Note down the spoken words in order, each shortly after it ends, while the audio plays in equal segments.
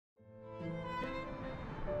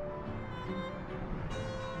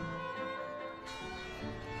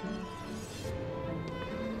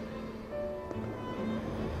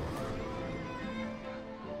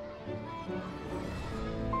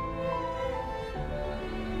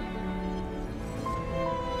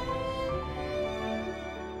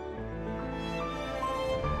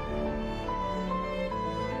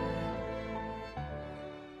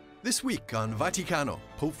This week on Vaticano,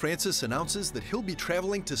 Pope Francis announces that he'll be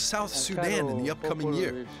traveling to South Sudan in the upcoming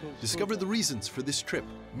year. Discover the reasons for this trip.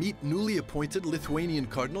 Meet newly appointed Lithuanian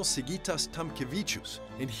Cardinal Sigitas Tamkevicius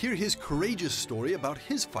and hear his courageous story about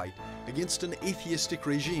his fight against an atheistic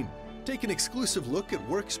regime. Take an exclusive look at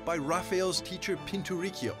works by Rafael's teacher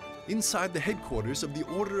Pinturicchio inside the headquarters of the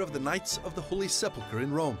Order of the Knights of the Holy Sepulchre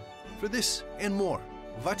in Rome. For this and more,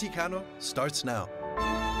 Vaticano starts now.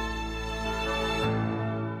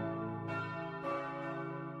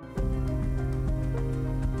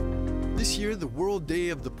 This year, the World Day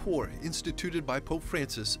of the Poor, instituted by Pope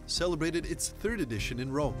Francis, celebrated its third edition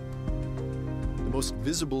in Rome. The most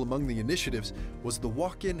visible among the initiatives was the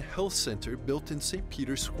walk-in health center built in St.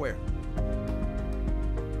 Peter's Square.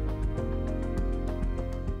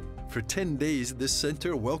 For 10 days, this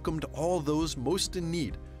center welcomed all those most in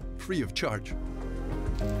need, free of charge.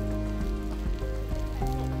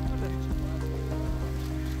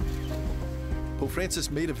 Pope Francis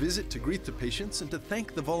made a visit to greet the patients and to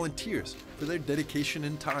thank the volunteers for their dedication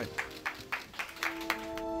and time.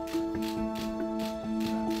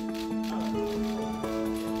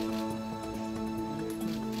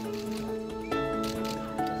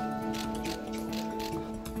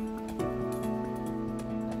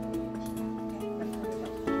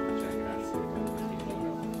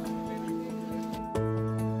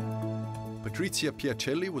 Patrizia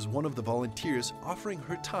Piacelli was one of the volunteers offering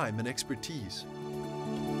her time and expertise.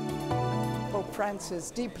 Pope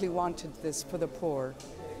Francis deeply wanted this for the poor.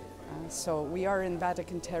 So we are in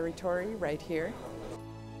Vatican territory right here.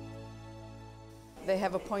 They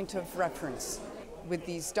have a point of reference with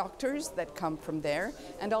these doctors that come from there,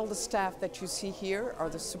 and all the staff that you see here are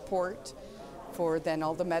the support for then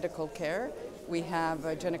all the medical care. We have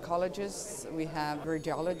gynecologists, we have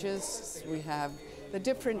radiologists, we have the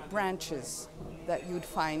different branches that you'd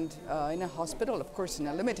find in a hospital, of course in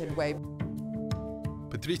a limited way.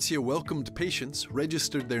 Patrizia welcomed patients,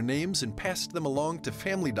 registered their names, and passed them along to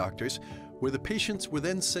family doctors, where the patients were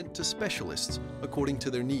then sent to specialists according to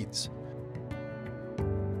their needs.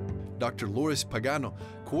 Dr. Loris Pagano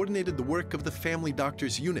coordinated the work of the family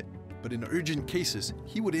doctors unit, but in urgent cases,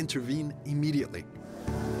 he would intervene immediately.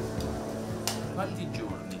 Quanti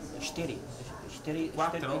giorni?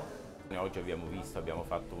 4?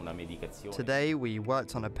 Today we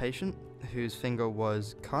worked on a patient whose finger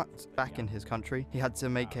was cut back in his country. He had to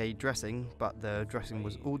make a dressing, but the dressing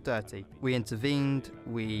was all dirty. We intervened,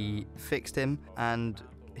 we fixed him, and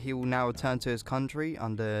he will now return to his country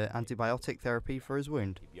under antibiotic therapy for his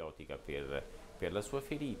wound.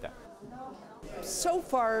 So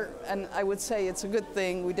far, and I would say it's a good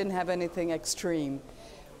thing, we didn't have anything extreme.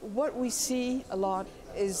 What we see a lot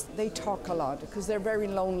is they talk a lot because they're very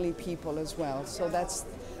lonely people as well. So that's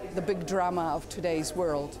the big drama of today's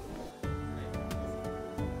world.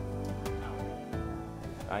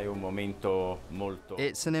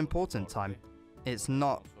 It's an important time. It's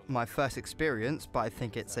not my first experience, but I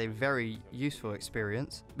think it's a very useful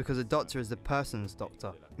experience because a doctor is the person's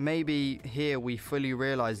doctor. Maybe here we fully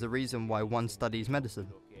realize the reason why one studies medicine,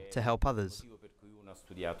 to help others.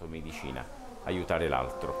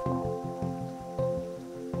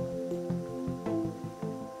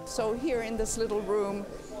 So here in this little room,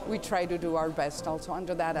 we try to do our best also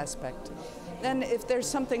under that aspect. Then if there's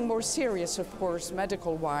something more serious, of course,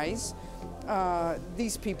 medical-wise,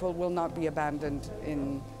 these people will not be abandoned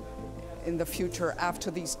in the future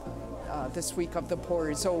after this week of the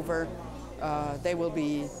poor is over. They will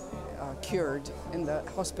be cured in the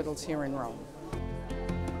hospitals here in Rome.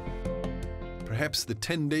 Perhaps the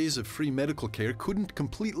 10 days of free medical care couldn't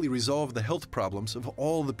completely resolve the health problems of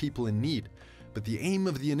all the people in need, but the aim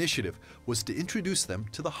of the initiative was to introduce them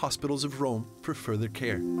to the hospitals of Rome for further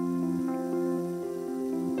care.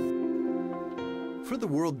 For the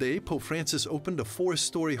World Day, Pope Francis opened a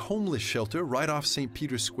 4-story homeless shelter right off St.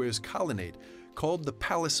 Peter's Square's colonnade, called the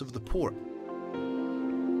Palace of the Poor.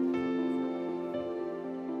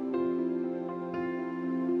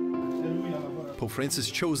 Pope Francis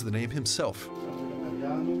chose the name himself.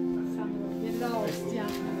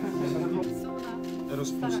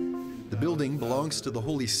 The building belongs to the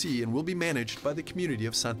Holy See and will be managed by the community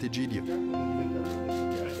of Sant'Egidio.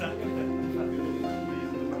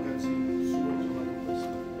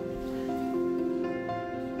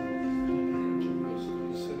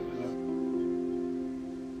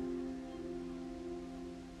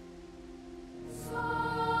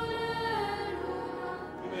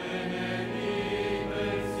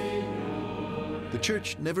 The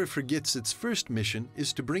Church never forgets its first mission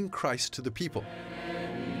is to bring Christ to the people.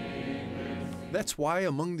 That's why,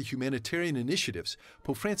 among the humanitarian initiatives,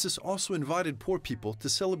 Pope Francis also invited poor people to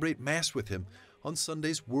celebrate Mass with him on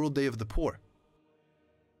Sunday's World Day of the Poor.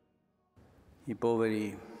 I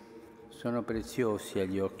poveri sono preziosi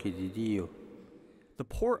agli occhi di Dio. The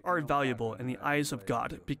poor are valuable in the eyes of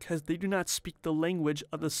God because they do not speak the language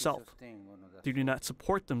of the self. They do not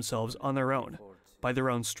support themselves on their own, by their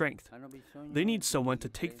own strength. They need someone to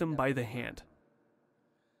take them by the hand.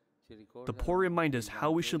 The poor remind us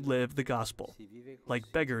how we should live the gospel,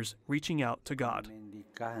 like beggars reaching out to God.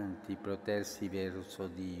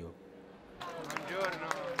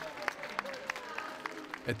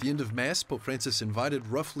 At the end of Mass, Pope Francis invited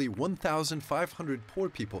roughly 1,500 poor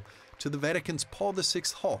people to the Vatican's Paul VI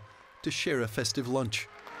Hall to share a festive lunch.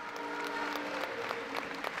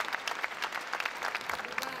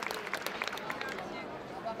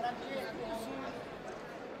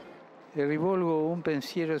 E rivolgo un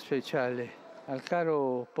pensiero speciale al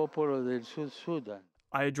caro popolo del South Sudan.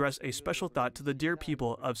 I address a special thought to the dear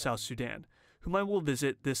people of South Sudan, whom I will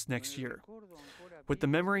visit this next year, with the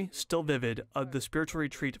memory still vivid of the spiritual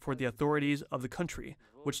retreat for the authorities of the country,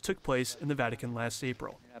 which took place in the Vatican last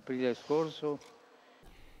April.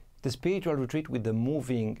 The spiritual retreat, with the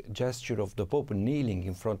moving gesture of the Pope kneeling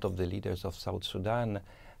in front of the leaders of South Sudan,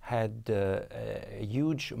 had a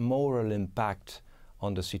huge moral impact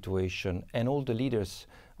on the situation, and all the leaders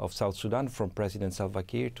of South Sudan, from President Salva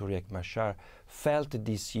Kiir to Riek Machar, felt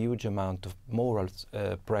this huge amount of moral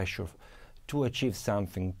pressure to achieve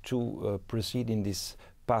something, to proceed in this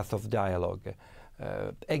path of dialogue.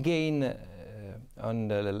 Again, on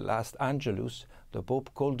the last Angelus, the Pope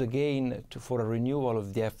called again for a renewal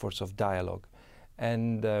of the efforts of dialogue,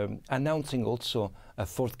 and announcing also a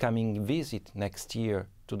forthcoming visit next year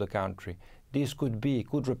to the country. This could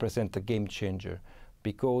represent a game changer,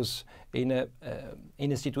 because in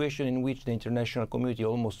a situation in which the international community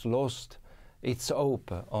almost lost its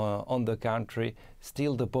hope on the country,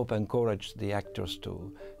 still the Pope encouraged the actors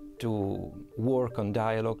to work on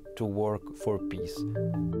dialogue, to work for peace.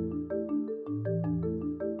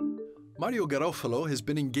 Mario Garofalo has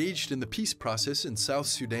been engaged in the peace process in South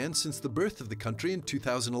Sudan since the birth of the country in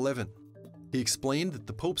 2011. He explained that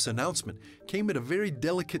the Pope's announcement came at a very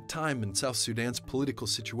delicate time in South Sudan's political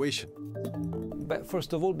situation. But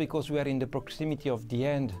first of all, because we are in the proximity of the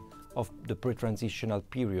end of the pre-transitional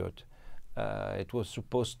period. It was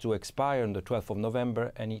supposed to expire on the 12th of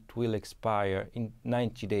November, and it will expire in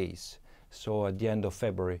 90 days, so at the end of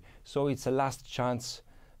February. So it's a last chance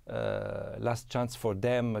for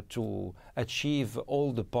them to achieve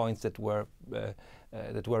all the points that were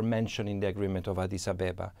mentioned in the agreement of Addis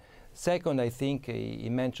Abeba. Second, I think he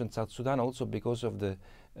mentioned South Sudan also because of the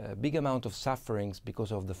big amount of sufferings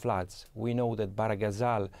because of the floods. We know that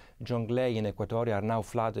Baragazal, Jonglei and Equatoria are now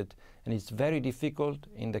flooded, and it's very difficult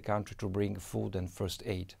in the country to bring food and first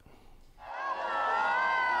aid.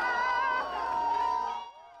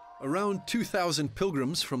 Around 2,000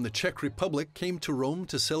 pilgrims from the Czech Republic came to Rome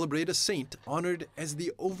to celebrate a saint honored as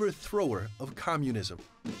the overthrower of communism.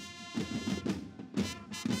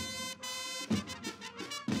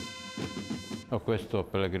 Questo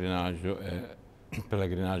pellegrinaggio è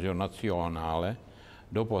pellegrinaggio nazionale.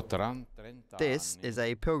 Dopo 30 This is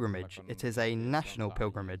a pilgrimage. It is a national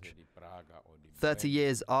pilgrimage. 30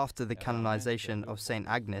 years after the canonization of Saint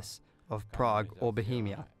Agnes of Prague or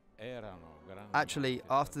Bohemia. Actually,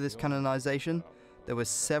 after this canonization, there were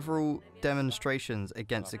several demonstrations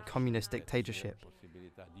against the communist dictatorship.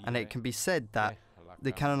 And it can be said that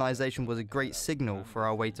the canonization was a great signal for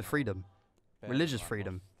our way to freedom. Religious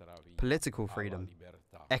freedom, political freedom,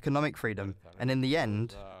 economic freedom, and in the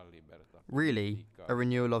end, really, a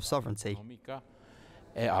renewal of sovereignty.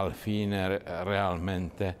 E al fine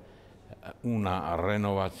realmente una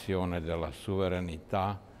rinnovazione della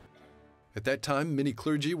sovranità. At that time, many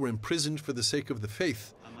clergy were imprisoned for the sake of the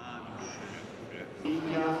faith.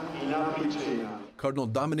 Cardinal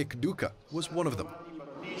Dominic Duca was one of them.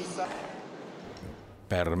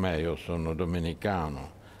 Per me, io sono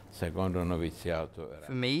domenicano. Secondo noviziato.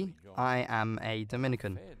 For me, I am a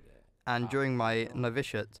Dominican, and during my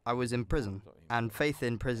novitiate, I was in prison, and faith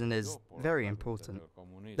in prison is very important.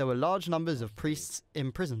 There were large numbers of priests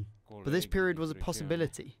in prison, but this period was a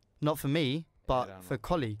possibility, not for me, but for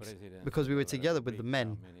colleagues, because we were together with the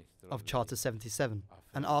men of Charter 77.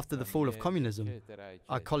 And after the fall of communism,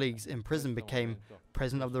 our colleagues in prison became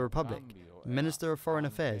President of the Republic, Minister of Foreign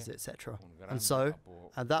Affairs, etc. And so,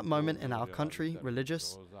 at that moment in our country,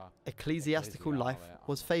 religious, ecclesiastical life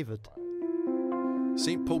was favored.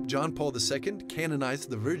 St. Pope John Paul II canonized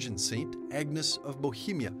the Virgin Saint Agnes of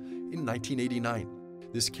Bohemia in 1989.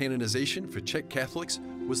 This canonization for Czech Catholics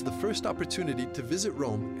was the first opportunity to visit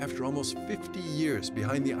Rome after almost 50 years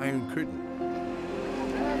behind the Iron Curtain.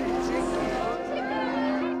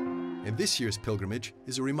 And this year's pilgrimage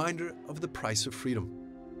is a reminder of the price of freedom.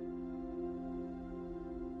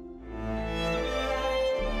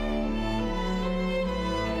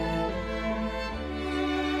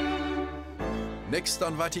 Next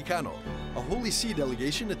on Vaticano, a Holy See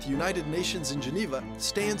delegation at the United Nations in Geneva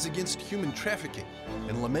stands against human trafficking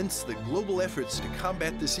and laments that global efforts to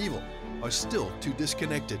combat this evil are still too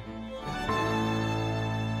disconnected.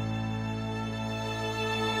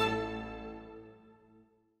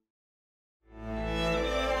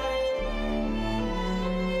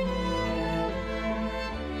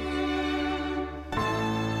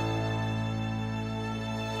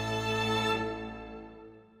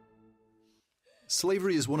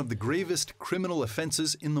 Slavery is one of the gravest criminal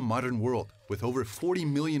offenses in the modern world, with over 40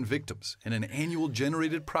 million victims and an annual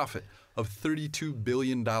generated profit of $32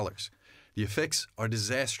 billion. The effects are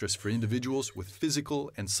disastrous for individuals with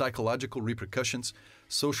physical and psychological repercussions,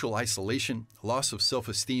 social isolation, loss of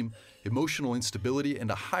self-esteem, emotional instability,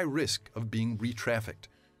 and a high risk of being re-trafficked.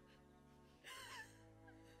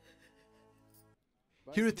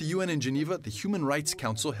 Here at the UN in Geneva, the Human Rights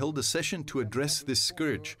Council held a session to address this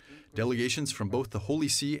scourge. Delegations from both the Holy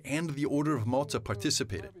See and the Order of Malta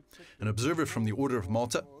participated. An observer from the Order of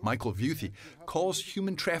Malta, Michael Vuthi, calls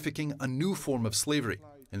human trafficking a new form of slavery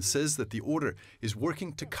and says that the Order is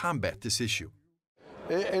working to combat this issue.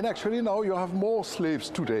 And actually now you have more slaves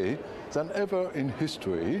today than ever in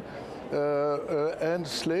history, and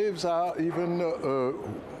slaves are even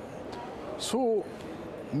so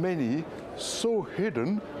many, so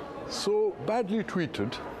hidden, so badly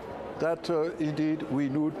treated that indeed we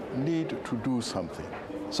need to do something.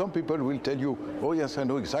 Some people will tell you, oh yes, I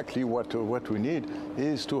know exactly what we need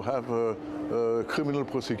is to have a criminal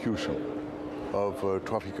prosecution of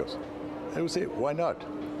traffickers. I would say, why not?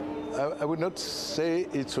 I would not say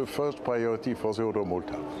it's a first priority for the Order of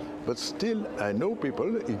Malta, but still I know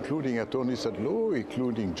people, including attorneys at law,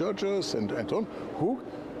 including judges and so on, who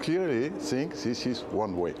clearly think this is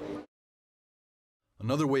one way.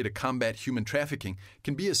 Another way to combat human trafficking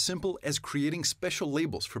can be as simple as creating special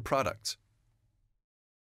labels for products.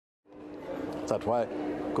 That's why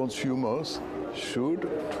consumers should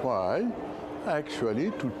try actually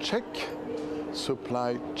to check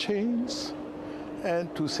supply chains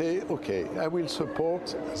and to say, okay, I will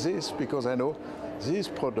support this because I know this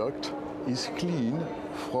product is clean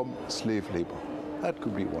from slave labor. That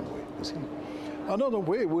could be one way, you see. Another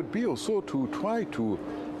way would be also to try to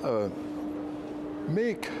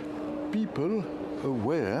make people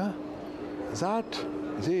aware that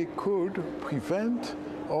they could prevent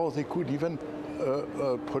or they could even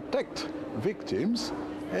protect victims,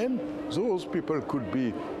 and those people could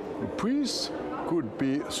be priests, could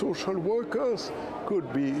be social workers,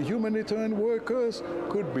 could be humanitarian workers,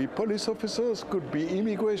 could be police officers, could be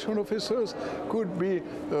immigration officers, could be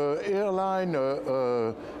airline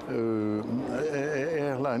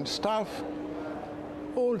staff.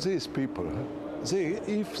 All these people,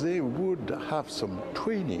 if they would have some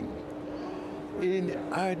training in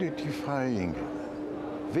identifying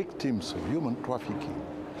victims of human trafficking,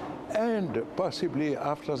 and possibly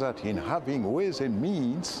after that in having ways and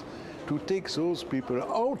means to take those people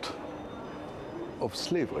out of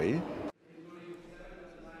slavery.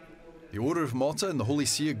 The Order of Malta and the Holy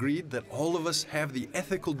See agreed that all of us have the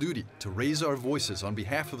ethical duty to raise our voices on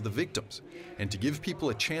behalf of the victims and to give people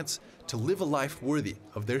a chance to live a life worthy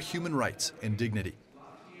of their human rights and dignity.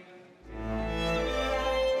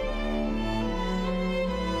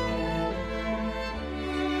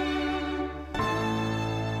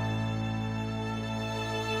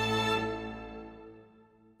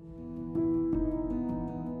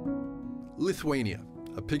 Lithuania,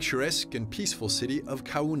 a picturesque and peaceful city of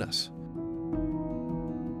Kaunas.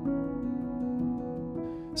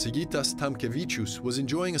 Sigitas Tamkevicius was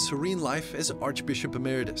enjoying a serene life as Archbishop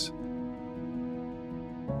Emeritus.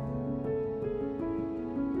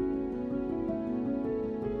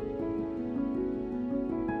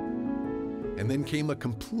 And then came a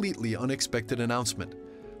completely unexpected announcement.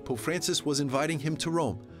 Pope Francis was inviting him to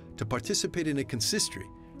Rome to participate in a consistory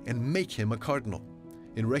and make him a cardinal,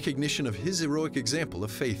 in recognition of his heroic example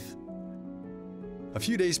of faith. A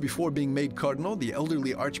few days before being made cardinal, the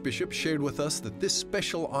elderly archbishop shared with us that this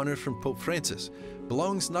special honor from Pope Francis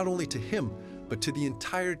belongs not only to him, but to the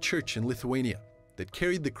entire church in Lithuania that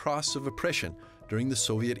carried the cross of oppression during the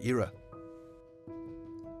Soviet era.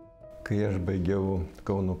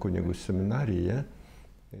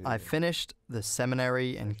 I finished the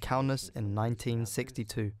seminary in Kaunas in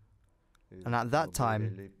 1962. And at that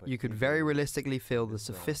time, you could very realistically feel the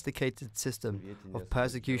sophisticated system of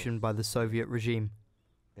persecution by the Soviet regime.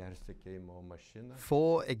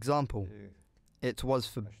 For example, It was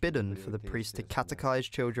forbidden for the priest to catechize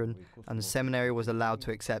children, and the seminary was allowed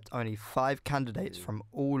to accept only 5 candidates from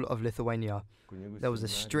all of Lithuania. There was a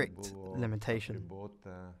strict limitation.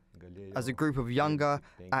 As a group of younger,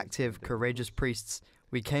 active, courageous priests,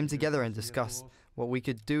 we came together and discussed what we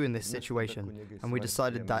could do in this situation, and we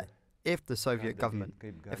decided that if the Soviet government,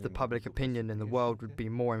 if the public opinion in the world would be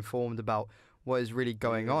more informed about what is really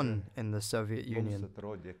going on in the Soviet Union.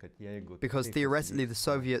 Because theoretically the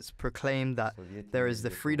Soviets proclaimed that there is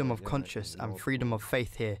the freedom of conscience and freedom of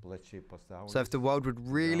faith here. So if the world would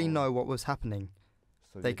really know what was happening,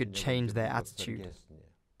 they could change their attitude.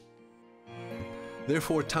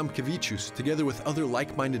 Therefore, Tamkevicius, together with other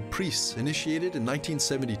like-minded priests, initiated in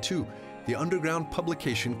 1972 the underground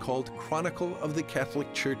publication called Chronicle of the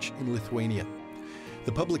Catholic Church in Lithuania.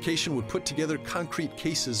 The publication would put together concrete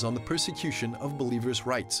cases on the persecution of believers'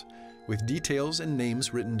 rights, with details and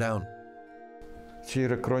names written down. Čia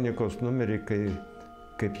yra kronikos numeriai,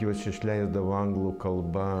 kaip juos išleisdavo anglų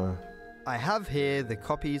kalba. I have here the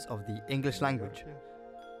copies of the English language.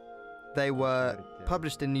 They were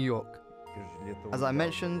published in New York. As I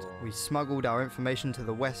mentioned, we smuggled our information to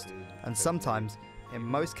the West, and sometimes, in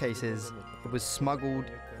most cases, it was smuggled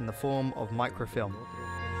in the form of microfilm.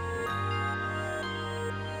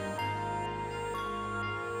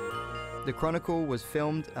 The Chronicle was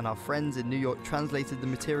filmed, and our friends in New York translated the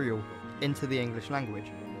material into the English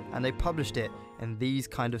language, and they published it in these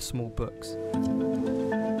kind of small books.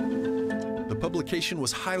 The publication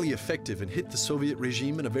was highly effective and hit the Soviet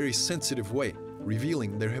regime in a very sensitive way,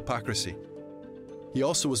 revealing their hypocrisy. He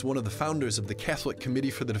also was one of the founders of the Catholic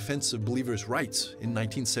Committee for the Defense of Believers' Rights in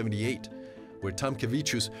 1978, where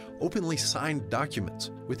Tamkevicius openly signed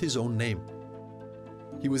documents with his own name.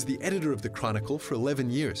 He was the editor of the Chronicle for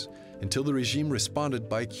 11 years, until the regime responded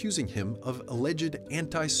by accusing him of alleged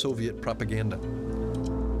anti-Soviet propaganda.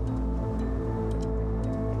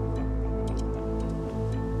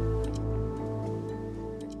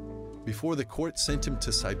 Before the court sent him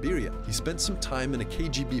to Siberia, he spent some time in a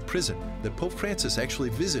KGB prison that Pope Francis actually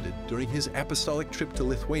visited during his apostolic trip to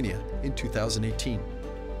Lithuania in 2018.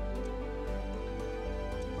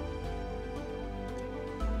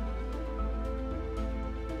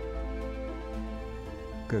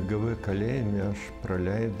 KGB kalėjime aš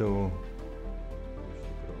praleidau.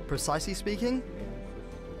 Precisely speaking,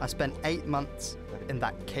 I spent 8 months in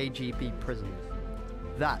that KGB prison.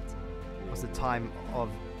 That was the time of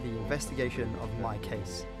the investigation of my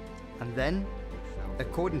case. And then,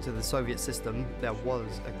 according to the Soviet system, there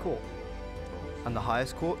was a court. And the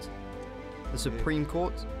highest court, the Supreme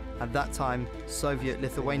Court, at that time, Soviet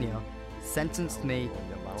Lithuania, sentenced me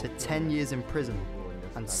to 10 years in prison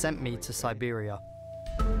and sent me to Siberia.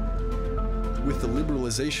 With the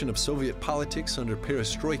liberalization of Soviet politics under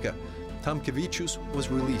perestroika, Tamkevicius was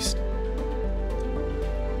released.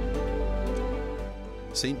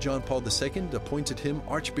 St. John Paul II appointed him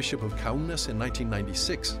Archbishop of Kaunas in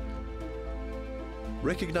 1996.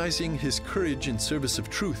 Recognizing his courage in service of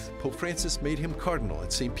truth, Pope Francis made him Cardinal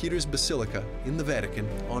at St. Peter's Basilica in the Vatican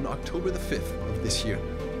on October the 5th of this year.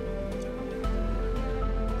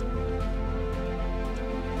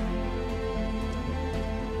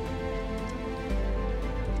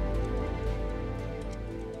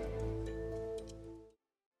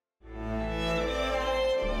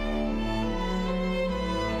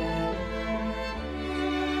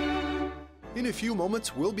 In a few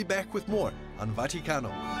moments, we'll be back with more on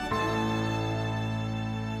Vaticano.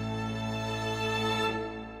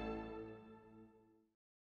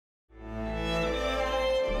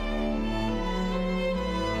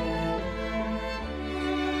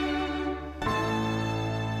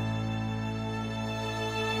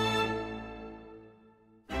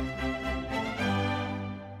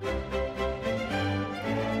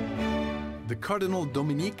 The Cardinal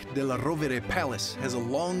Dominique de la Rovere Palace has a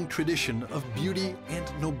long tradition of beauty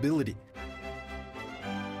and nobility.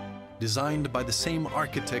 Designed by the same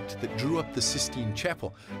architect that drew up the Sistine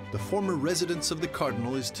Chapel, the former residence of the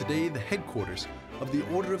Cardinal is today the headquarters of the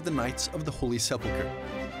Order of the Knights of the Holy Sepulchre.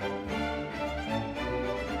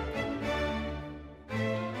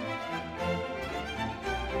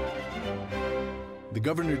 The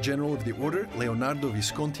Governor-General of the Order, Leonardo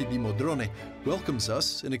Visconti di Modrone, welcomes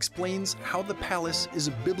us and explains how the palace is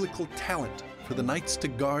a biblical talent for the knights to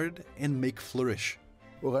guard and make flourish.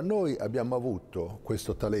 Ora noi abbiamo avuto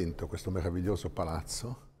questo talento, questo meraviglioso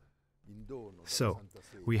palazzo. So,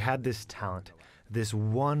 we had this talent, this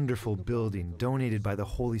wonderful building donated by the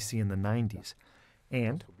Holy See in the 90s,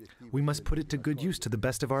 and we must put it to good use to the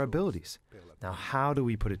best of our abilities. Now, how do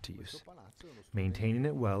we put it to use? Maintaining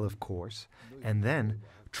it well, of course, and then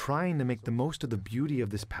trying to make the most of the beauty of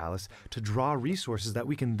this palace to draw resources that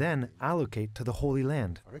we can then allocate to the Holy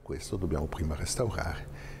Land. Per questo dobbiamo prima restaurare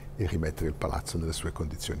e rimettere il palazzo nelle sue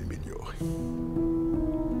condizioni migliori.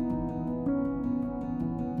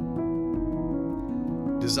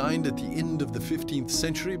 Designed at the end of the 15th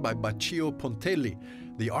century by Baccio Pontelli,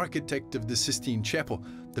 the architect of the Sistine Chapel,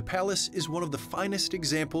 the palace is one of the finest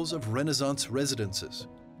examples of Renaissance residences.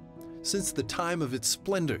 Since the time of its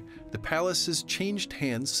splendor, the palace has changed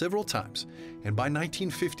hands several times, and by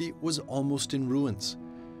 1950 was almost in ruins.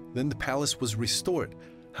 Then the palace was restored.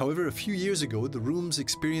 However, a few years ago, the rooms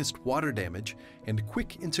experienced water damage, and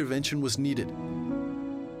quick intervention was needed.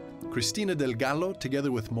 Cristina Del Gallo,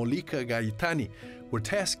 together with Molika Gaetani, were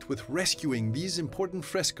tasked with rescuing these important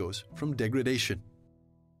frescoes from degradation.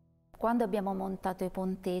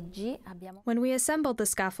 When we assembled the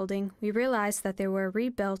scaffolding, we realized that they were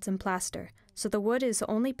rebuilt in plaster, so the wood is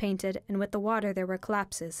only painted, and with the water there were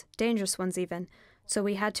collapses, dangerous ones even, so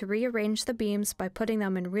we had to rearrange the beams by putting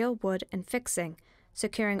them in real wood and fixing,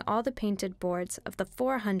 securing all the painted boards of the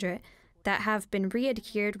 400 that have been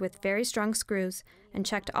re-adhered with very strong screws, and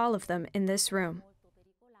checked all of them in this room.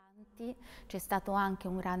 C'è stato anche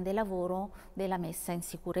un grande lavoro della messa in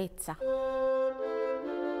sicurezza.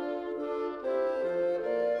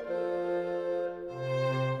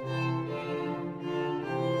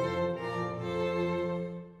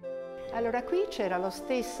 Allora qui c'era la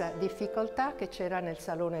stessa difficoltà che c'era nel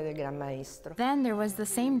salone del Gran Maestro. Then there was the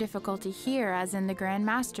same difficulty here as in the Grand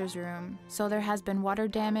Master's room. So there has been water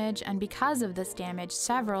damage, and because of this damage,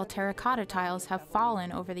 several terracotta tiles have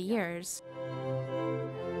fallen over the years.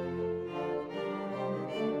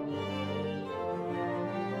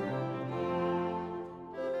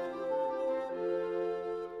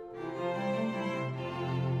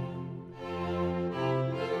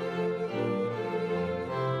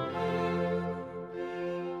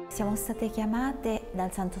 Siamo state chiamate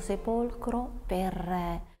dal Santo Sepolcro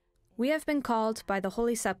per... We have been called by the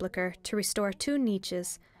Holy Sepulchre to restore 2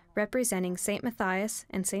 niches representing St. Matthias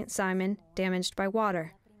and St. Simon damaged by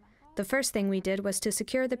water. The first thing we did was to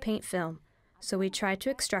secure the paint film, so we tried to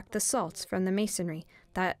extract the salts from the masonry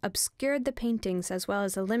that obscured the paintings as well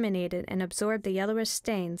as eliminated and absorbed the yellowish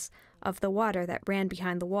stains of the water that ran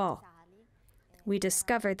behind the wall. We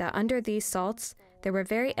discovered that under these salts there were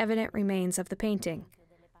very evident remains of the painting.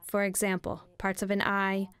 For example, parts of an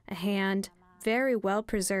eye, a hand, very well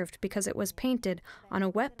preserved because it was painted on a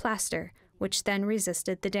wet plaster, which then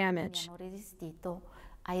resisted the damage.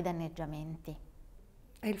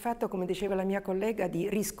 È il fatto, come diceva la mia collega, di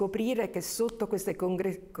riscoprire che sotto queste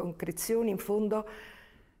concrezioni in fondo.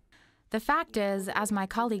 The fact is, as my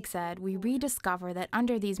colleague said, we rediscover that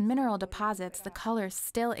under these mineral deposits the color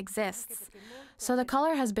still exists. So the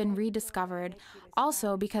color has been rediscovered,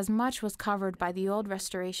 also because much was covered by the old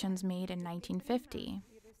restorations made in 1950.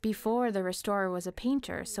 Before, the restorer was a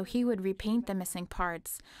painter, so he would repaint the missing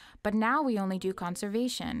parts. But now we only do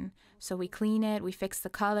conservation. So we clean it, we fix the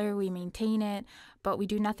color, we maintain it, but we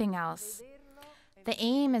do nothing else. The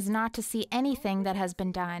aim is not to see anything that has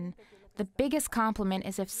been done. The biggest compliment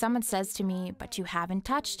is if someone says to me, "But you haven't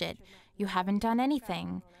touched it, you haven't done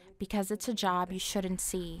anything," because it's a job you shouldn't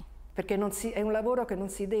see. Perché è un lavoro che non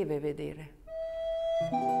si deve vedere.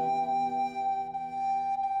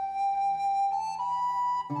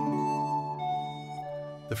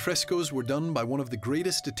 The frescoes were done by one of the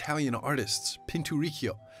greatest Italian artists,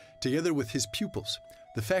 Pinturicchio, together with his pupils.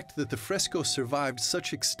 The fact that the fresco survived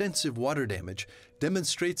such extensive water damage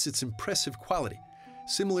demonstrates its impressive quality,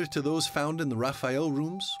 similar to those found in the Rafael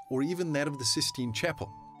rooms or even that of the Sistine Chapel.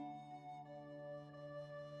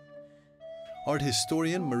 Art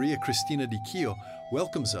historian Maria Cristina Di Chio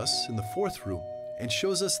welcomes us in the 4th room and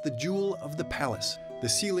shows us the jewel of the palace, the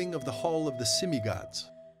ceiling of the Hall of the Semi-Gods.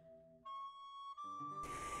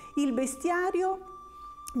 Il bestiario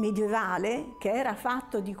medievale, che era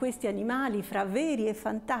fatto di questi animali fra veri e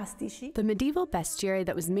fantastici. The medieval bestiary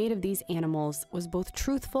that was made of these animals was both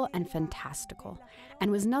truthful and fantastical,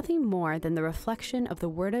 and was nothing more than the reflection of the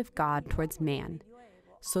Word of God towards man.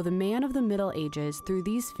 So the man of the Middle Ages, through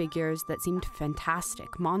these figures that seemed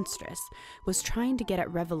fantastic, monstrous, was trying to get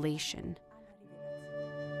at revelation.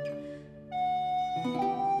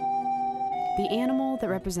 The animal that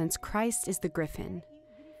represents Christ is the griffin.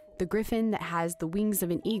 The griffin that has the wings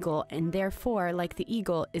of an eagle, and therefore, like the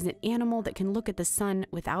eagle, is an animal that can look at the sun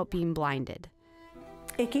without being blinded.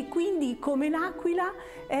 E che quindi, come l'aquila,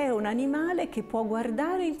 è un animale che può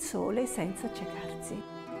guardare il sole senza ciecarsi.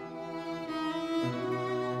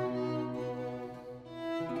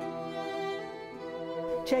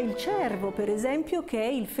 C'è il cervo, per esempio, che è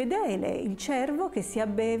il fedele, il cervo che si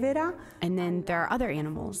abbevera. And then there are other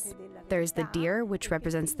animals. There's the deer, which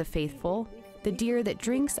represents the faithful, the deer that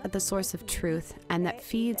drinks at the source of truth and that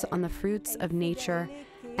feeds on the fruits of nature,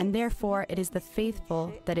 and therefore it is the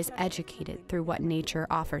faithful that is educated through what nature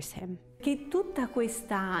offers him. Che tutta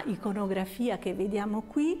questa iconografia che vediamo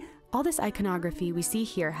qui, all this iconography we see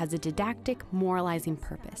here has a didactic, moralizing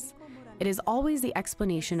purpose. It is always the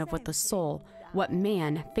explanation of what the soul, what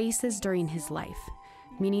man, faces during his life,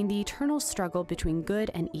 meaning the eternal struggle between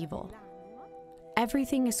good and evil.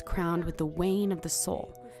 Everything is crowned with the weighing of the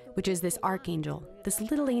soul, which is this archangel, this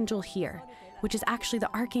little angel here, which is actually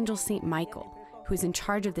the archangel Saint Michael, who is in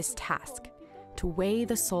charge of this task, to weigh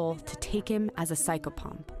the soul to take him as a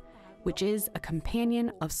psychopomp, which is a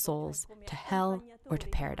companion of souls to hell or to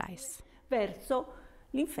paradise. Verso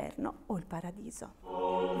l'inferno o il paradiso.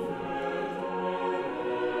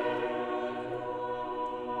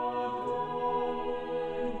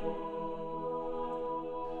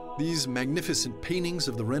 These magnificent paintings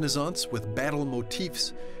of the Renaissance with battle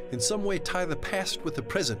motifs in some way tie the past with the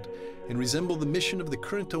present and resemble the mission of the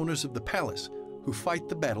current owners of the palace, who fight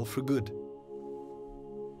the battle for good.